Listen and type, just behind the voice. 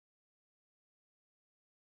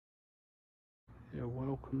Yeah,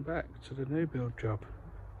 welcome back to the new build job.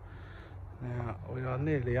 Now we are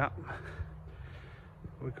nearly up.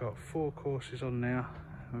 We've got 4 courses on now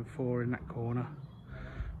and 4 in that corner.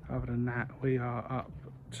 Other than that, we are up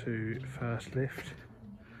to first lift.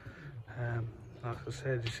 Like I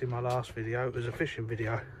said, you see my last video, it was a fishing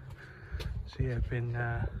video. So yeah, I've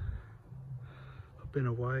been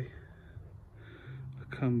away.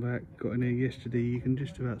 I come back, got in here yesterday. You can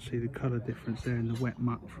just about see the colour difference there in the wet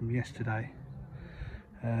muck from yesterday.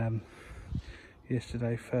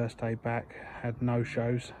 Yesterday, first day back, had no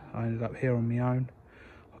shows. I ended up here on my own.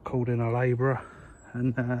 I called in a labourer,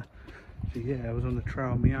 and so yeah, I was on the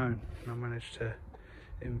trail on my own, and I managed to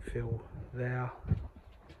infill there.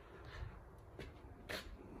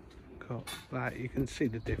 Got that, you can see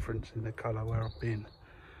the difference in the colour where I've been,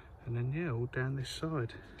 and then yeah, all down this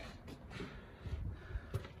side.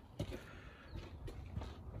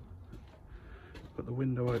 Got the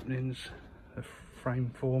window openings, the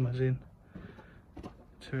frame formers in,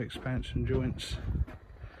 2 expansion joints.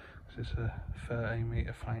 This is a 13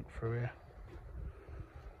 metre flank through here.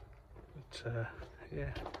 But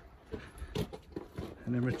yeah,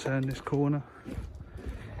 and then return this corner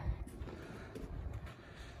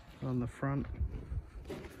on the front,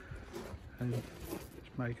 and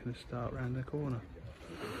just making a start round the corner.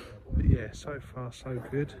 But yeah, so far so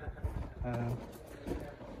good.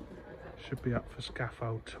 Should be up for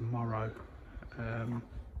scaffold tomorrow.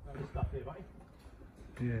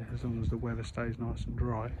 Yeah, as long as the weather stays nice and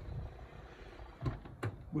dry,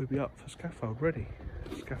 we'll be up for scaffold ready.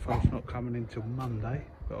 Scaffold's not coming in till Monday,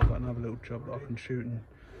 but I've got another little job that I can shoot and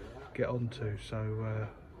get onto, so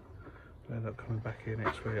I'll end up coming back here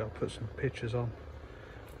next week. I'll put some pictures on,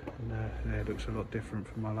 and yeah, it looks a lot different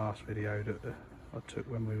from my last video that I took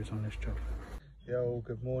when we was on this job. Yeah, all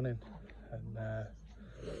good morning, and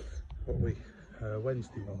what we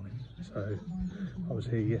Wednesday morning, so I was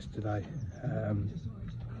here yesterday.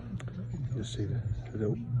 You'll see the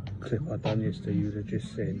little clip I done yesterday, you would have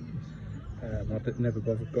just seen. I never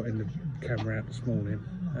bothered got in the camera out this morning.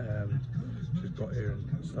 Just got here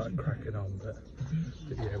and started cracking on, but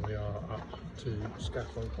yeah, we are up to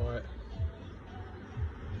scaffold height.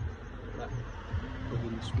 That got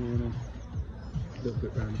in this morning, a little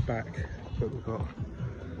bit round the back, but we've got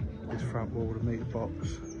this front wall, the meter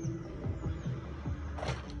box.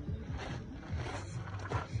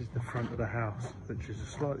 This is the front of the house, which is a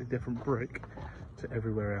slightly different brick to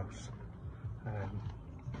everywhere else.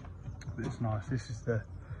 But it's nice. This is the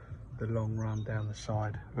long run down the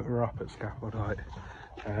side, but we're up at scaffold height.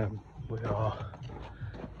 We are,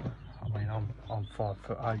 I mean, I'm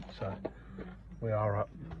 5'8", so we are up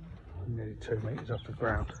nearly 2 metres off the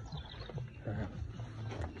ground.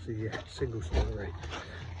 So yeah, single story,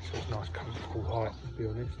 so it's nice comfortable height, to be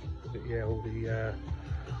honest. But yeah, all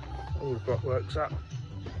the blockwork's up.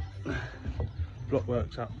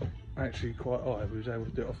 Blockwork's up actually quite high. We was able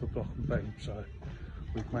to do it off the block and beam, so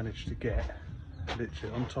we've managed to get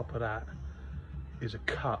literally on top of that is a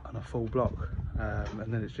cut and a full block,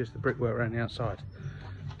 and then it's just the brickwork around the outside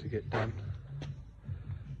to get done.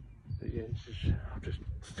 But yeah, I've just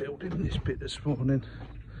filled in this bit this morning,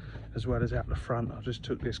 as well as out the front. I just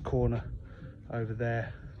took this corner over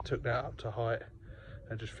there, took that up to height,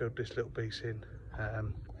 and just filled this little piece in.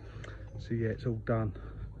 So yeah, it's all done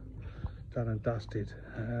and dusted.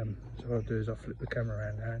 So what I'll do is I'll flip the camera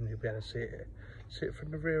around now, and you'll be able to see it from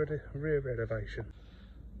the rear elevation.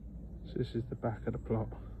 So this is the back of the plot.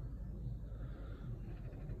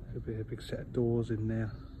 There'll be a big set of doors in there,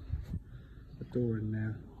 a door in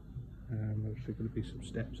there. Obviously going to be some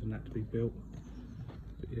steps and that to be built.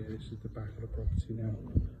 But yeah, this is the back of the property now.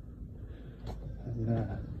 And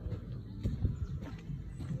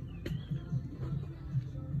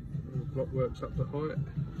the block works up to height.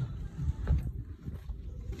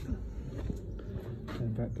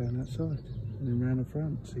 And back down that side, and then round the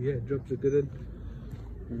front. So yeah, jobs are good.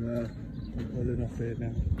 And I'm pulling off here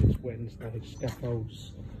now. It's Wednesday.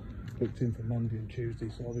 Scaffolds booked in for Monday and Tuesday,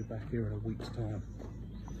 so I'll be back here in a week's time.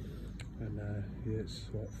 And yeah, it's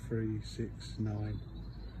what, 3, 6, 9.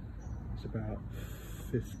 It's about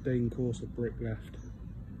 15 course of brick left,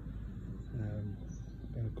 and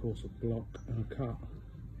a course of block and a cut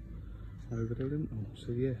over the lintel.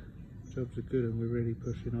 So yeah, jobs are good, and we're really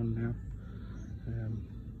pushing on now.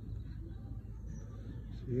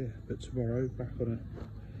 So yeah, but tomorrow back on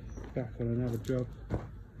another job,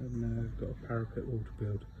 and got a parapet wall to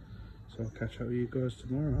build. So I'll catch up with you guys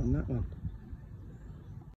tomorrow on that one.